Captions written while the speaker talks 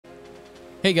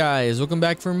Hey guys, welcome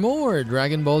back for more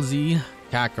Dragon Ball Z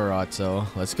Kakarot. So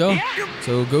let's go.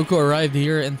 So Goku arrived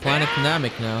here in Planet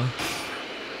Namek now.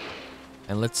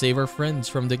 And let's save our friends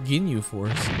from the Ginyu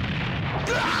Force.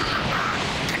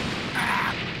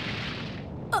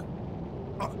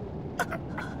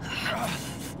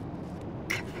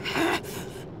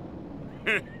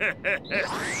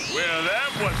 Well, that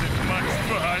wasn't much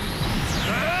fun.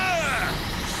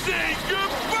 Say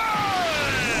goodbye!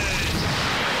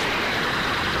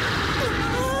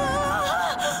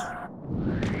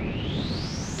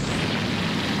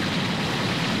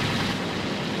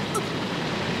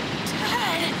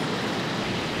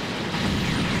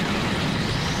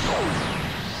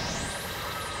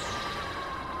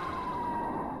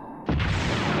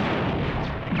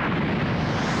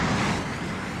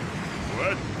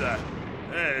 What the?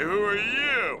 Hey, who are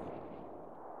you?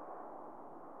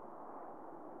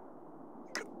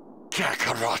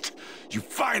 Kakarot, you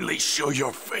finally show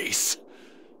your face.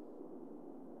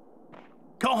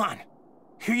 Gohan,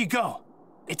 here you go.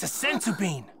 It's a senzu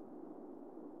bean.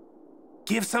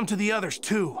 Give some to the others,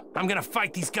 too. I'm gonna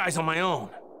fight these guys on my own.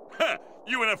 Huh,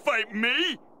 you wanna fight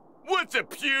me? What's a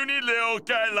puny little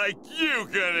guy like you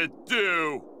gonna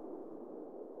do?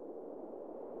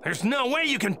 There's no way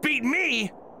you can beat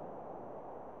me!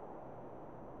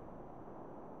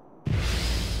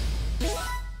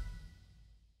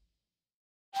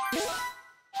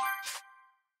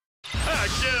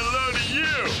 Get a load of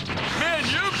you! Man,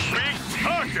 you're a big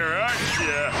talker, aren't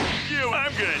you?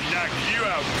 I'm gonna knock you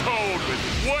out cold with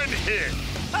one hit!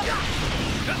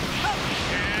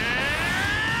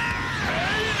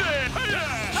 Hey there!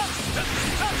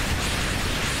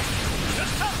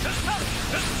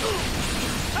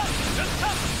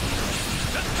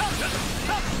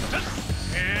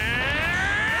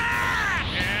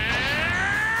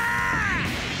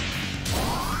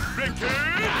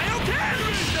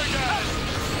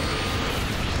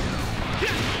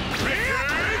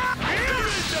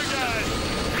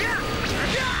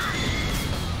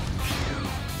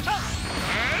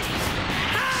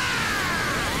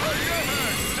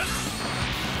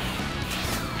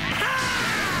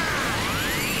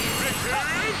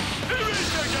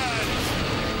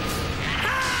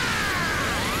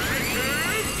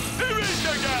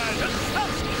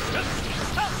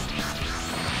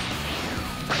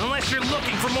 Unless you're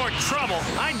looking for more trouble,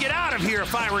 I'd get out of here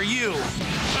if I were you.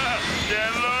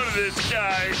 Get a load of this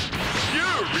guy. You're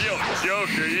a real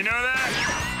joker, you know that?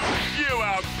 You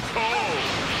out cold.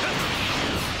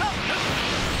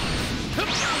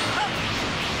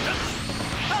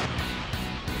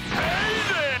 Hey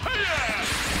there!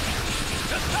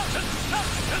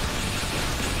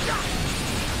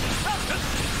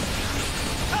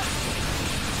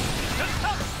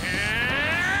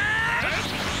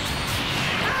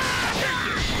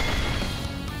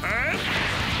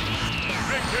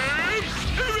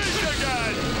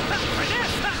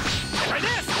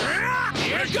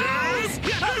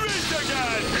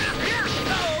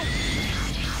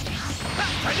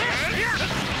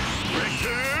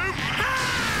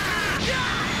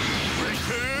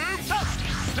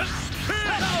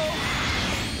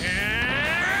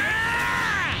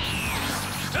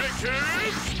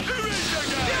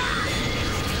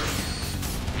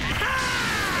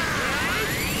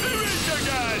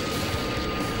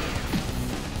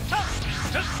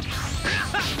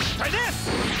 Try this!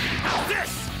 How's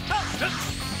this?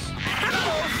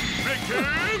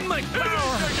 My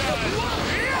power!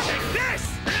 Take this!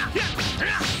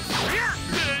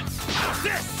 How's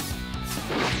this?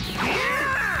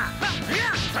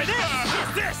 Try this!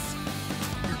 How's this?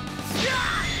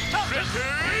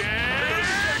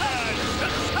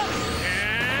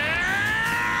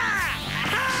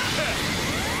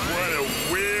 What a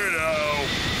weirdo!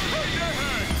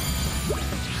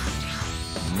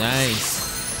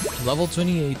 Nice. Level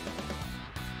 28.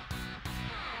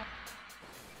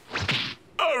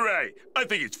 All right, I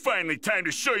think it's finally time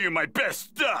to show you my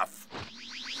best stuff.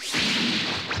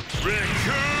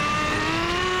 Raccoon!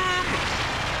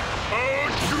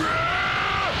 Ultra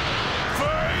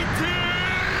Fighting!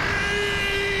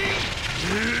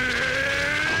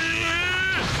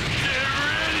 Get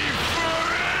ready for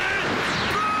it!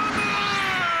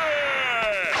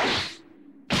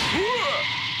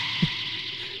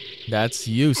 That's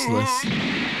useless.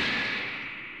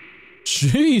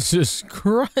 Jesus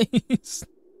Christ.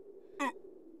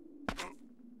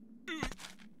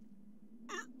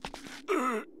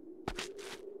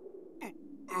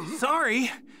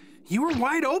 Sorry. You were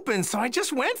wide open, so I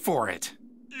just went for it.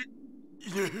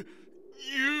 You...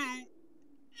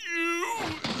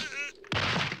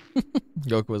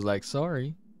 Goku was like,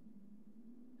 sorry.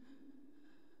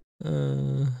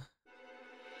 Damn,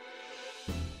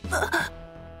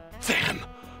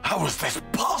 how is this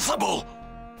possible?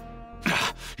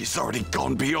 He's already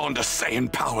gone beyond a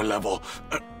Saiyan power level.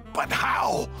 But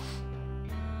how?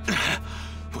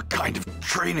 What kind of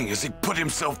training has he put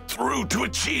himself through to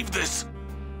achieve this?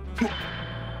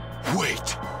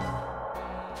 Wait.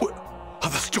 Are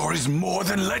the stories more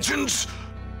than legends?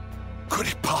 Could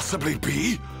it possibly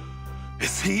be?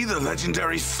 Is he the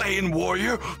legendary Saiyan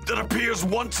warrior that appears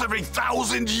once every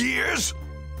 1,000 years?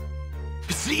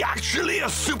 Is he actually a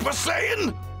Super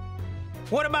Saiyan?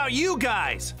 What about you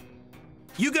guys?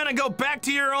 You gonna go back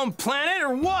to your own planet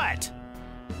or what?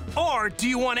 Or do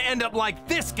you want to end up like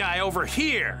this guy over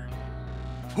here?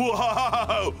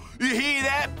 Whoa! You hear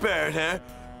that, Bert, huh?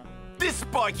 This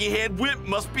spiky-haired wimp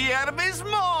must be out of his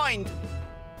mind!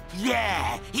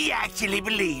 Yeah, he actually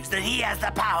believes that he has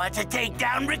the power to take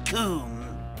down Raccoon.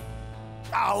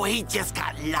 Oh, he just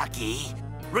got lucky.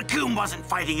 Raccoon wasn't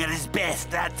fighting at his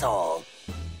best, that's all.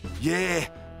 Yeah,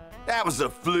 that was a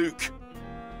fluke.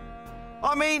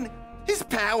 I mean, his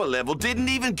power level didn't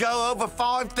even go over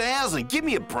 5,000. Give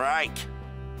me a break.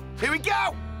 Here we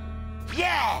go!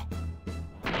 Yeah!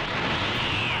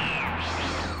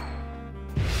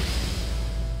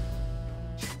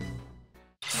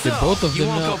 Did both of you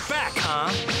them won't know? go back, huh?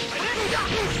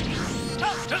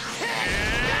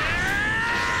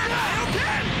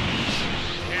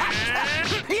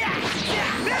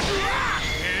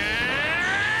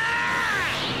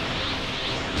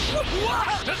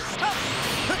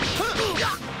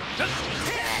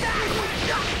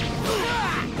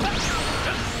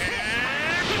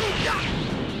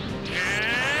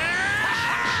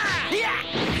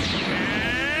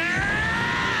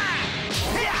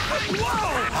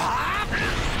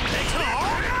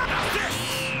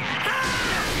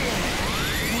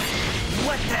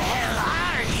 What the hell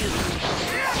are you?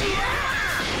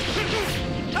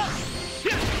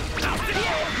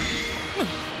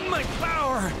 My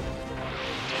power!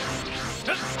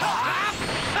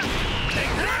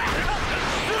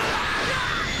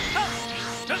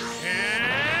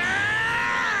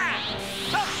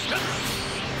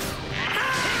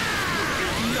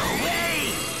 No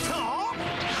way!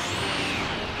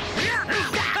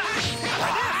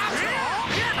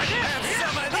 Have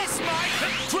some of this, Mike!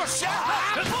 Crush out!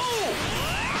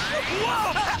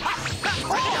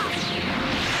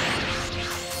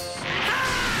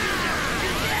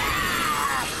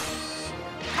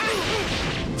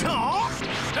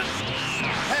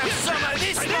 Have some of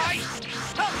this, Mike!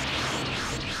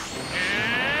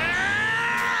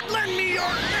 Lend me your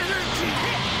energy!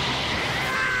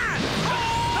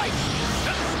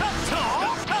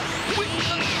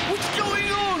 What's going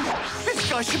on? This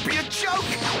guy should be a joke!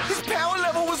 His power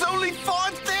level was only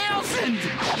 5,000!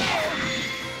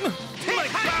 My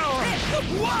power!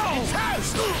 Whoa!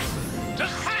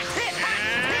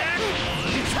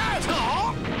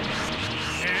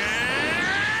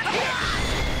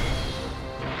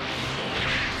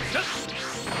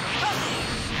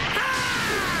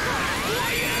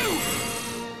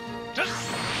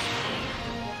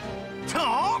 It's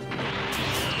house!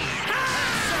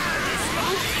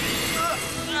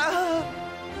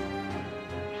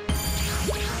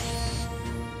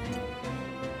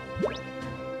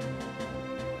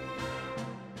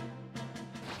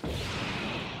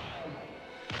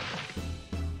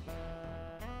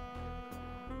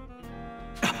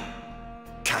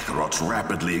 Kakarot's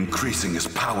rapidly increasing his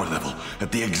power level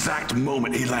at the exact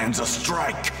moment he lands a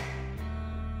strike.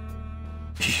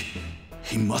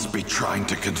 He must be trying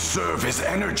to conserve his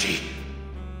energy.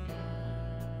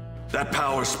 That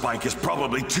power spike is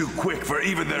probably too quick for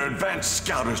even their advanced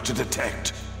scouters to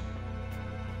detect.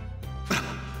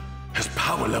 His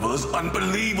power level is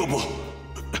unbelievable.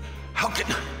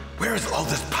 Where is all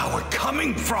this power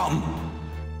coming from?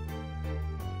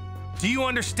 Do you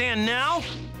understand now?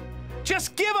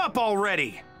 Just give up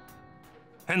already!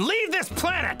 And leave this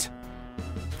planet!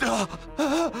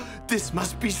 This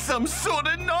must be some sort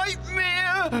of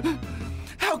nightmare!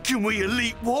 How can we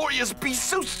elite warriors be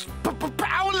so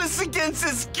powerless against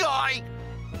this guy?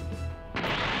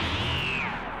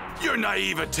 Your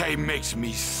naivete makes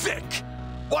me sick.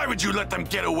 Why would you let them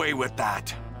get away with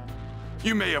that?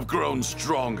 You may have grown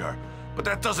stronger, but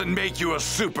that doesn't make you a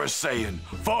Super Saiyan.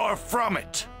 Far from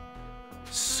it.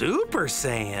 Super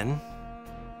Saiyan?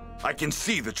 I can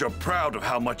see that you're proud of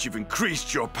how much you've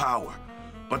increased your power,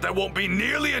 but that won't be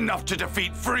nearly enough to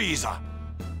defeat Frieza.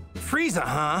 Frieza,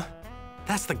 huh?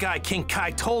 That's the guy King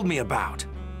Kai told me about.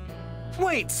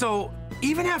 Wait, so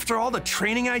even after all the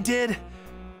training I did,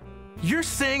 you're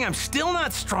saying I'm still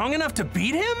not strong enough to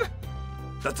beat him?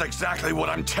 That's exactly what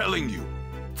I'm telling you.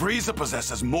 Frieza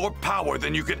possesses more power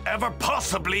than you could ever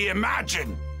possibly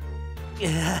imagine.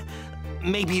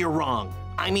 Maybe you're wrong.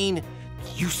 I mean,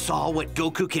 you saw what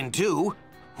Goku can do,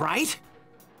 right?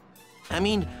 I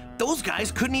mean, those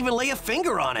guys couldn't even lay a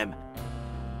finger on him.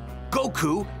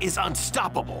 Goku is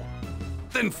unstoppable.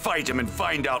 Then fight him and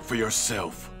find out for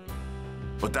yourself.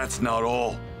 But that's not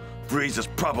all. Frieza's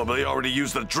probably already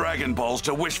used the Dragon Balls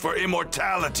to wish for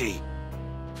immortality.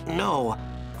 No,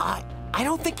 I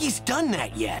don't think he's done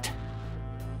that yet.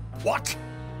 What?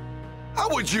 How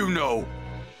would you know?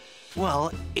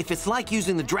 Well, if it's like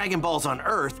using the Dragon Balls on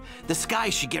Earth, the sky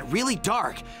should get really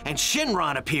dark and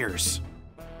Shinron appears.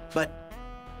 But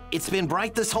it's been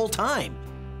bright this whole time,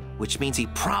 which means he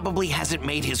probably hasn't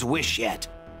made his wish yet.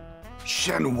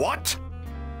 Shen what?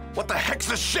 What the heck's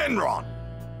a Shenron?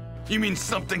 You mean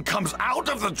something comes out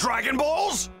of the Dragon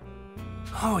Balls?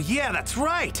 Oh yeah, that's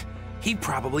right. He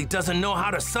probably doesn't know how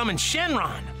to summon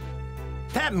Shenron.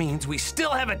 That means we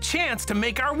still have a chance to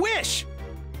make our wish.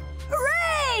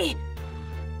 Hooray!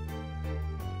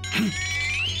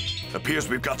 Appears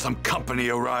we've got some company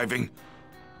arriving.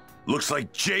 Looks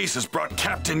like Jace has brought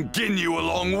Captain Ginyu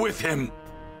along with him.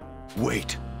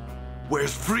 Wait,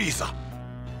 where's Frieza?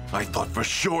 I thought for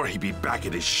sure he'd be back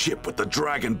at his ship with the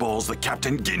Dragon Balls that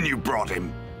Captain Ginyu brought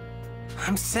him.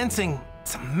 I'm sensing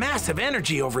some massive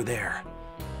energy over there.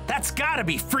 That's gotta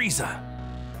be Frieza.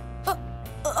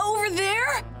 Over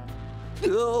there?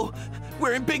 Oh,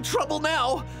 we're in big trouble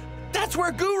now. That's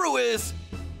where Guru is.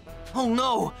 Oh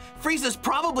no, Frieza's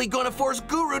probably gonna force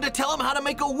Guru to tell him how to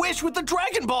make a wish with the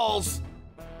Dragon Balls.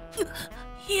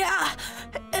 Yeah,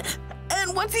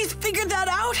 and once he's figured that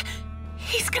out,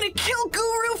 he's gonna kill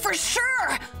Guru for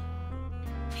sure.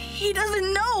 He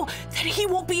doesn't know that he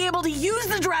won't be able to use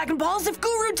the Dragon Balls if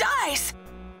Guru dies.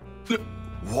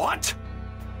 What?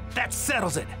 That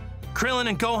settles it. Krillin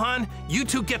and Gohan, you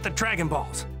two get the Dragon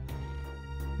Balls.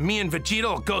 Me and Vegeta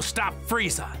will go stop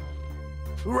Frieza.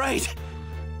 Right.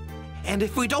 And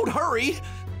if we don't hurry,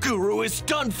 Guru is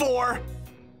done for.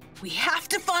 We have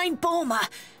to find Bulma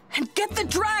and get the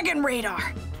Dragon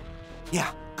Radar.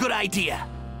 Yeah, good idea.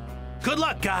 Good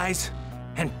luck, guys.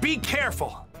 And be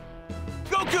careful.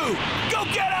 Goku, go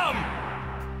get him!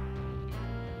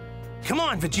 Come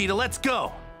on, Vegeta, let's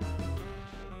go.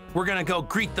 We're gonna go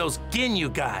greet those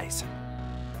Ginyu guys.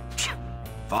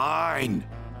 Fine.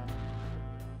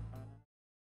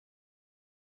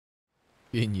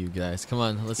 Ginyu guys, come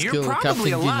on, let's You're kill Captain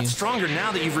probably a lot Ginyu. stronger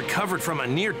now that you've recovered from a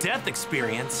near-death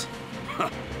experience.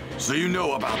 So you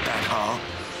know about that, huh?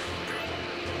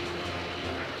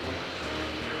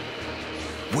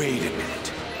 Wait a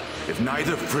minute. If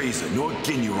neither Frieza nor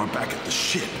Ginyu are back at the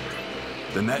ship,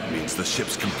 then that means the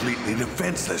ship's completely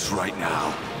defenseless right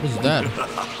now. What's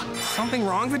that? Something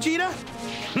wrong, Vegeta?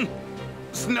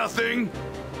 It's nothing.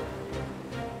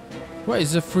 What,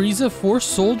 is a Frieza Force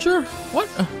soldier? What?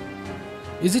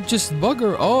 Is it just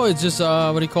bugger? Oh, it's just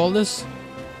what do you call this?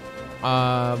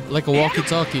 Like a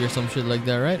walkie-talkie or some shit like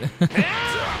that, right?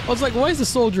 I was like, why is the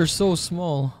soldier so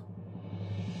small?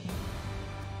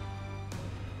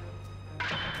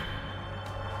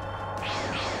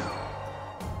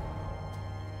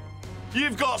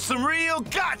 You've got some real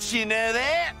guts, you know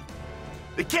that?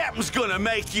 The captain's gonna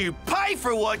make you pay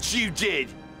for what you did.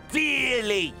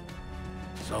 Dearly.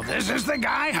 So this is the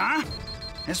guy, huh?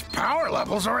 His power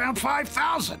level's around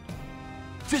 5,000.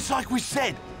 Just like we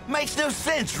said. Makes no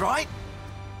sense, right?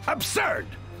 Absurd!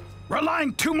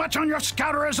 Relying too much on your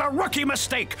scouter is a rookie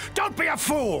mistake. Don't be a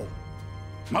fool!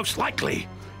 Most likely,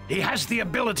 he has the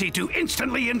ability to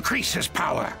instantly increase his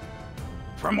power.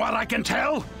 From what I can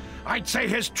tell, I'd say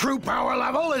his true power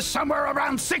level is somewhere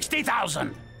around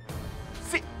 60,000.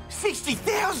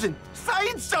 60,000?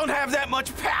 Saiyans don't have that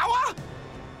much power!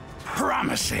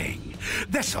 Promising.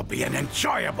 This'll be an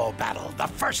enjoyable battle, the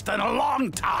first in a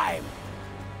long time.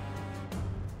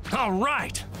 All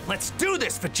right, let's do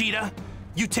this, Vegeta.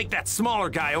 You take that smaller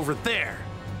guy over there.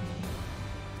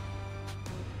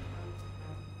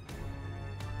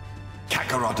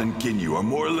 Kakarot and Ginyu are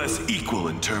more or less equal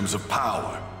in terms of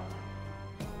power.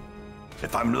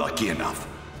 If I'm lucky enough,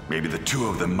 maybe the two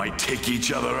of them might take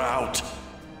each other out.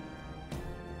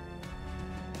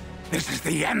 This is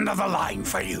the end of the line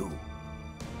for you.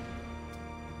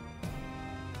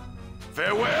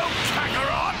 Farewell,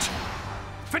 Kakarot!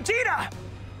 Vegeta!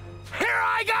 Here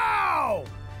I go!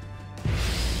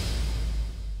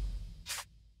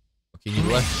 Okay, you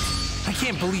left. I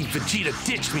can't believe Vegeta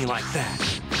ditched me like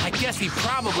that. I guess he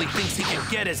probably thinks he can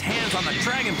get his hands on the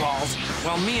Dragon Balls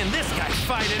while me and this guy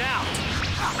fight it out.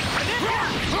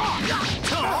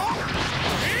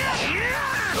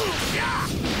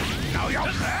 No,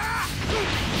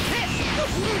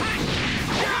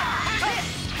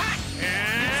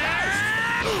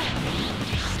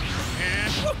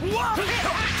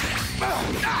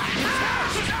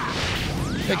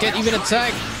 I can't even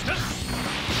attack.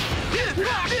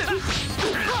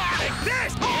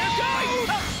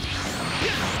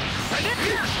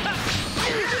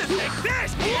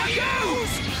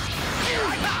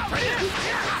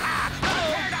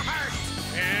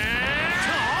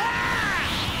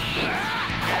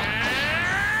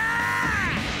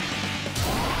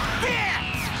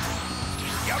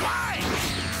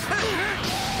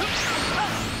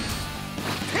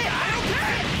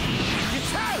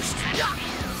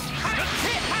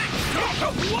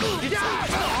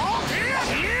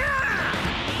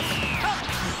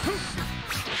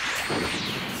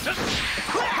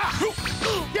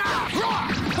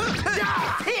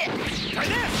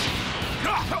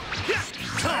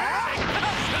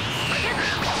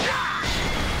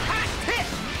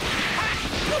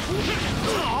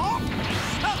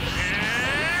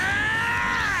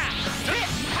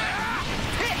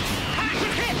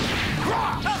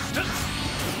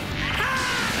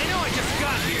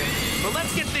 But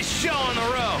let's get this show on the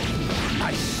road.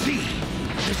 I see.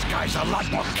 This guy's a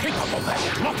lot more capable than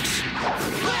it looks.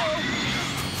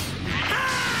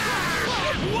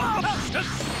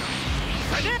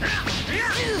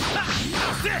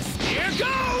 How's this? Here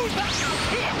goes!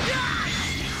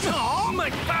 Oh, my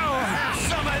power!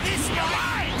 Some of this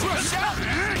guy! Push up!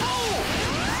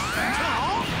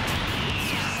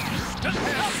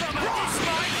 Some of this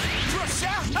guy! Push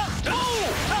up!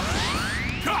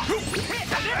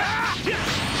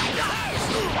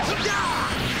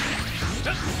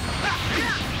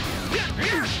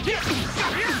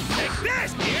 Take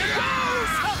this! Here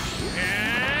goes!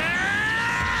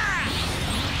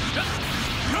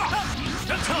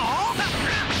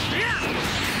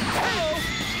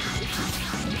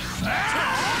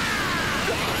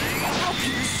 How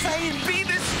can you say and be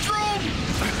this strong?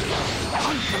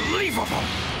 Unbelievable!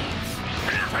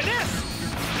 For this!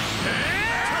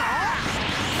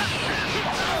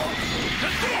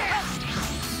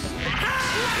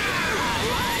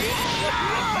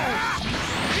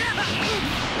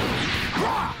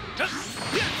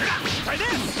 For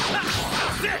this!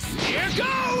 How's this? Here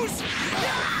goes!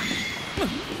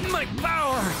 My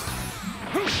power!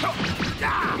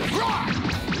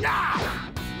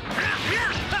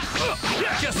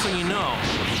 Just so you know,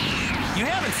 you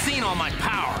haven't seen all my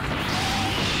power.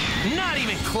 Not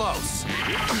even close.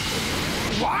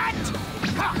 What?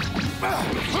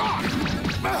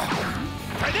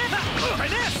 For this! For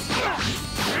this!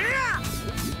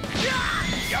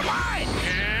 You're mine!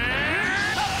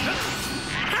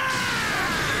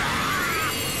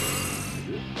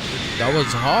 That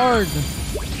was hard.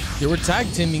 They were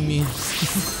tag teaming me.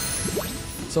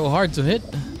 So hard to hit.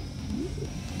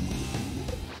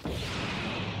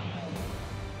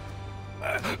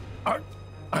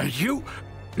 Are you?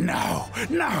 No,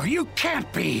 you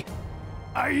can't be.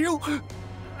 Are you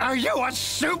a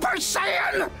Super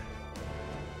Saiyan?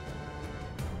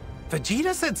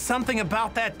 Vegeta said something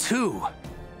about that too.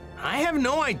 I have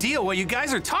no idea what you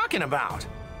guys are talking about.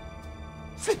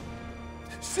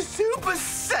 Super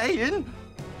Saiyan?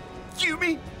 You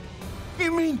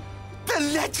mean the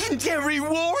legendary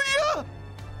warrior?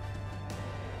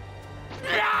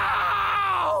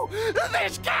 No!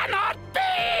 This cannot be!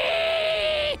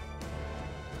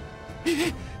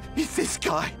 Is this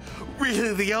guy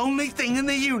really the only thing in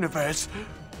the universe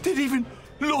that even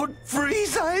Lord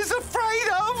Frieza is afraid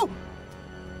of?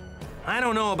 I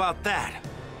don't know about that,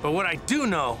 but what I do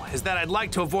know is that I'd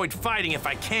like to avoid fighting if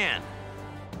I can.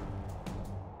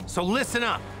 So listen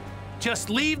up. Just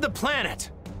leave the planet.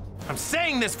 I'm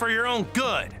saying this for your own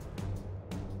good.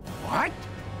 What?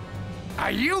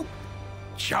 Are you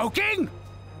joking?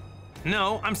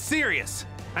 No, I'm serious.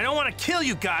 I don't want to kill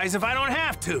you guys if I don't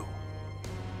have to.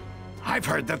 I've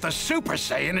heard that the Super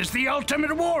Saiyan is the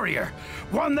ultimate warrior,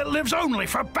 one that lives only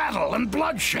for battle and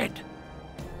bloodshed.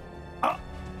 Oh,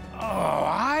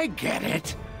 I get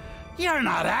it. You're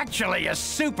not actually a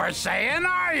Super Saiyan,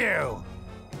 are you?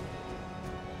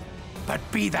 But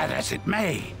be that as it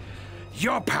may,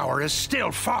 your power is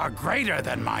still far greater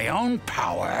than my own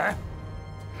power.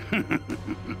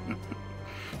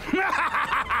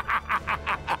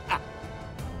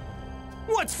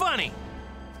 What's funny?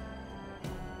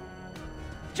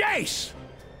 Jace,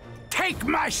 take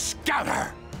my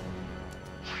scouter.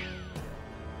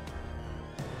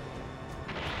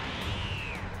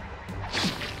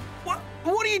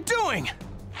 What are you doing?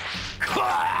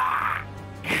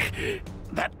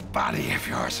 That body of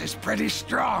yours is pretty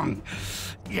strong.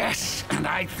 Yes, and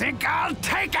I think I'll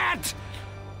take it!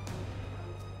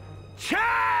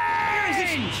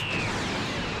 Change!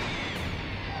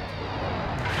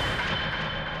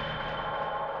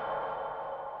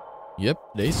 Yep,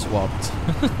 they swapped.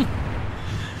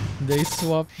 They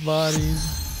swapped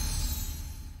bodies.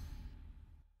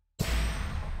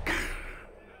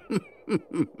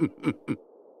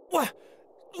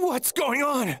 What's going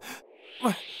on?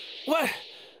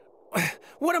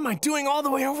 What am I doing all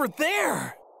the way over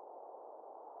there?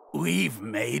 We've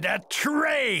made a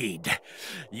trade.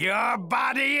 Your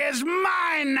body is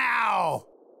mine now.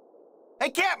 Hey,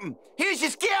 Captain, here's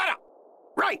your scouter.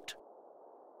 Right.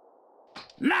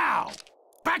 Now,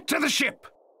 back to the ship.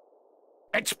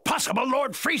 It's possible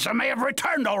Lord Frieza may have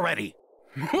returned already.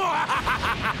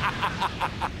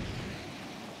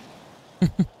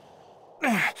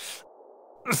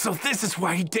 So this is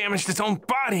why he damaged his own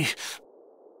body.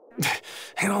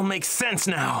 It all makes sense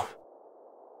now.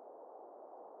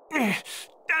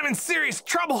 I'm in serious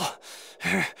trouble.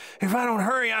 If I don't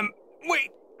hurry, Wait,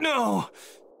 no.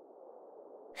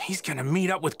 He's gonna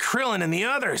meet up with Krillin and the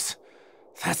others.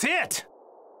 That's it.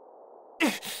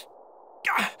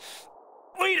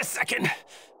 Wait a second.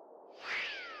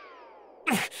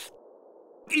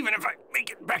 Even if I make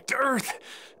it back to Earth,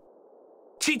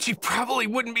 Chi-Chi probably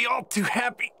wouldn't be all too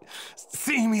happy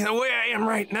seeing me the way I am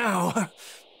right now.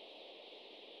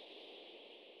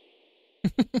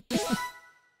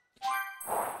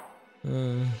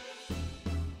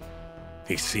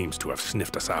 He seems to have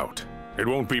sniffed us out. It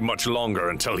won't be much longer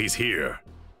until he's here.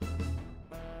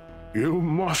 You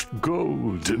must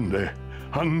go, Dine,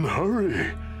 and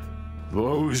hurry.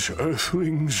 Those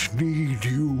Earthlings need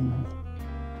you.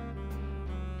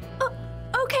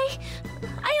 Okay,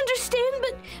 I understand,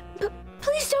 but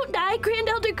please don't die, Grand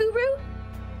Elder Guru.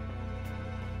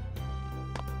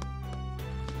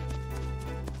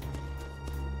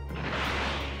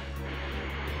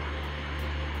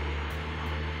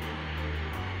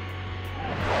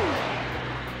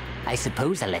 I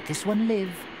suppose I'll let this one live.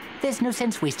 There's no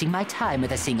sense wasting my time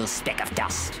with a single speck of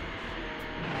dust.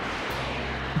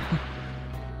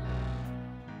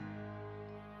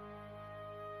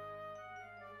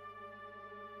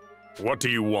 What do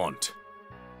you want?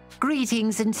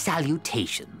 Greetings and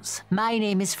salutations. My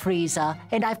name is Frieza,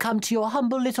 and I've come to your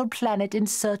humble little planet in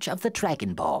search of the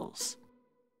Dragon Balls.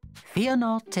 Fear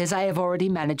not, as I have already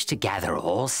managed to gather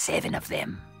all 7 of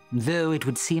them, though it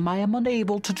would seem I am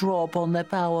unable to draw upon their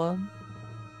power.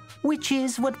 Which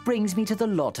is what brings me to the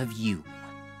lot of you.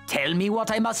 Tell me what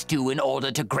I must do in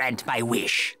order to grant my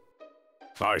wish.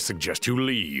 I suggest you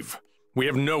leave. We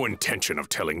have no intention of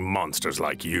telling monsters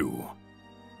like you.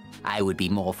 I would be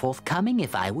more forthcoming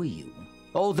if I were you.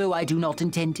 Although I do not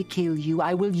intend to kill you,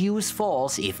 I will use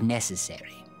force if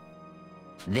necessary.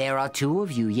 There are 2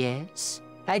 of you, yes?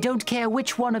 I don't care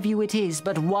which one of you it is,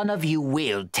 but one of you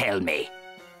will tell me.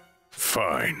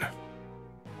 Fine.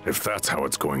 If that's how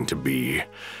it's going to be,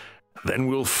 then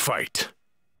we'll fight.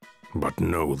 But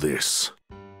know this.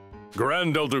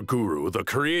 Grand Elder Guru, the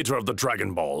creator of the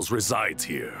Dragon Balls, resides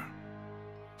here.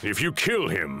 If you kill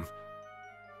him,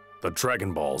 the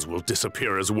Dragon Balls will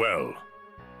disappear as well.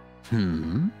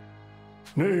 Nail,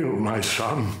 my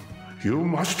son. You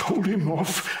must hold him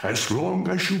off as long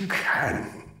as you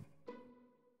can.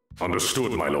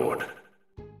 Understood, my lord.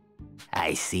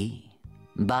 I see.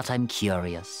 But I'm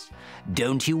curious.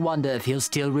 Don't you wonder if he'll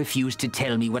still refuse to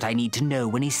tell me what I need to know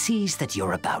when he sees that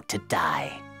you're about to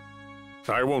die?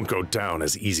 I won't go down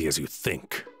as easy as you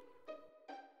think.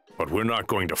 But we're not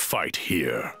going to fight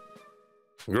here.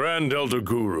 Grand Elder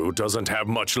Guru doesn't have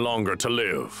much longer to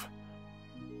live.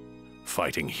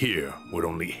 Fighting here would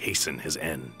only hasten his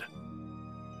end.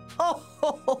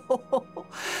 Oh,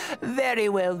 very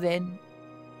well then.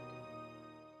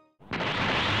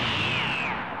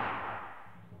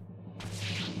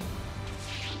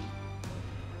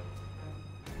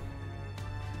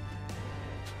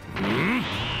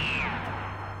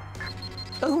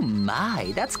 Oh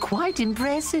my, that's quite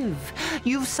impressive.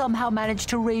 You've somehow managed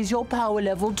to raise your power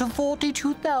level to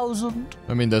 42,000.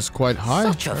 I mean, that's quite high.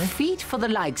 Such a feat for the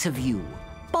likes of you.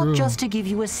 But just to give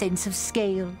you a sense of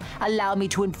scale, allow me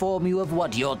to inform you of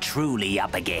what you're truly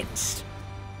up against.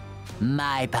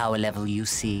 My power level, you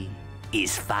see,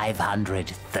 is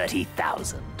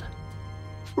 530,000.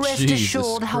 Rest Jesus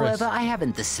assured, Christ. however, I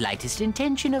haven't the slightest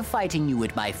intention of fighting you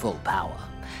at my full power.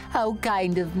 How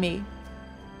kind of me.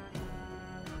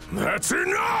 That's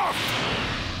enough!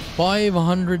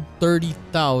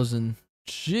 530,000.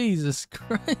 Jesus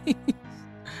Christ.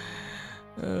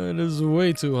 That is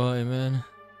way too high, man.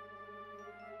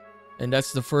 And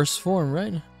that's the first form,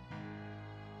 right?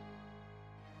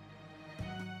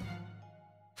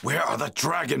 Where are the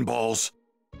Dragon Balls?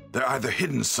 They're either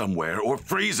hidden somewhere or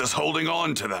Frieza's holding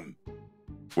on to them.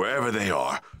 Wherever they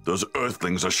are, those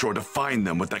Earthlings are sure to find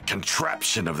them with that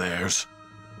contraption of theirs.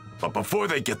 But before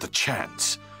they get the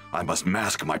chance, I must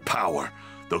mask my power.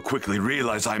 They'll quickly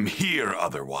realize I'm here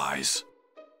otherwise.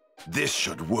 This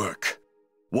should work.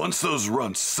 Once those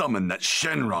runts summon that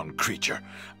Shenron creature,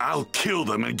 I'll kill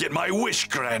them and get my wish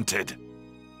granted.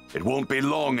 It won't be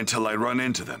long until I run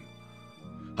into them.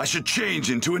 I should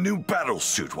change into a new battle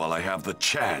suit while I have the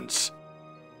chance.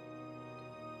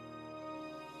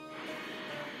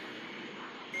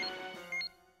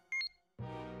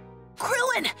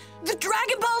 Krillin! The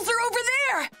Dragon Balls are over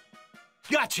there!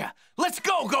 Gotcha! Let's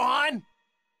go, Gohan!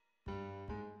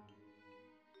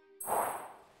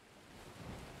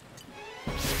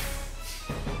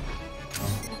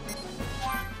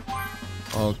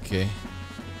 Okay.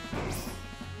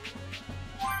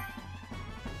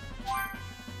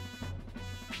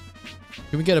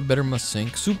 Can we get a better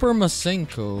Masenko? Super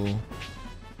Masenko.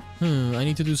 I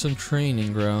need to do some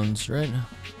training grounds, right?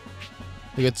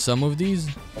 To get some of these.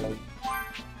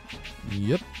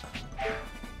 Yep.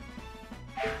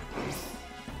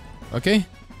 Okay.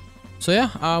 So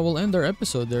yeah, we'll end our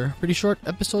episode there. Pretty short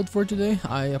episode for today.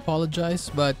 I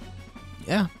apologize, but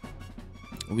yeah.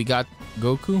 We got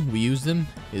Goku. We used him.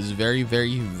 He's very,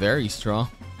 very, very strong.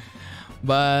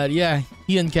 But yeah,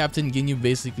 he and Captain Ginyu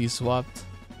basically swapped.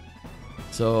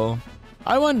 So,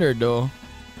 I wonder though,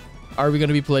 are we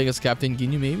gonna be playing as Captain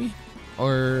Ginyu maybe?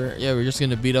 Or yeah, we're just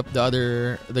gonna beat up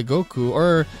the Goku,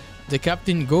 or the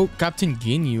Captain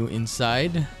Ginyu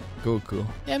inside Goku.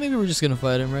 Yeah, maybe we're just gonna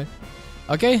fight him, right?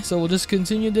 Okay, so we'll just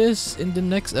continue this in the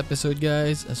next episode,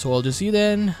 guys. So I'll just see you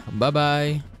then. Bye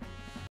bye.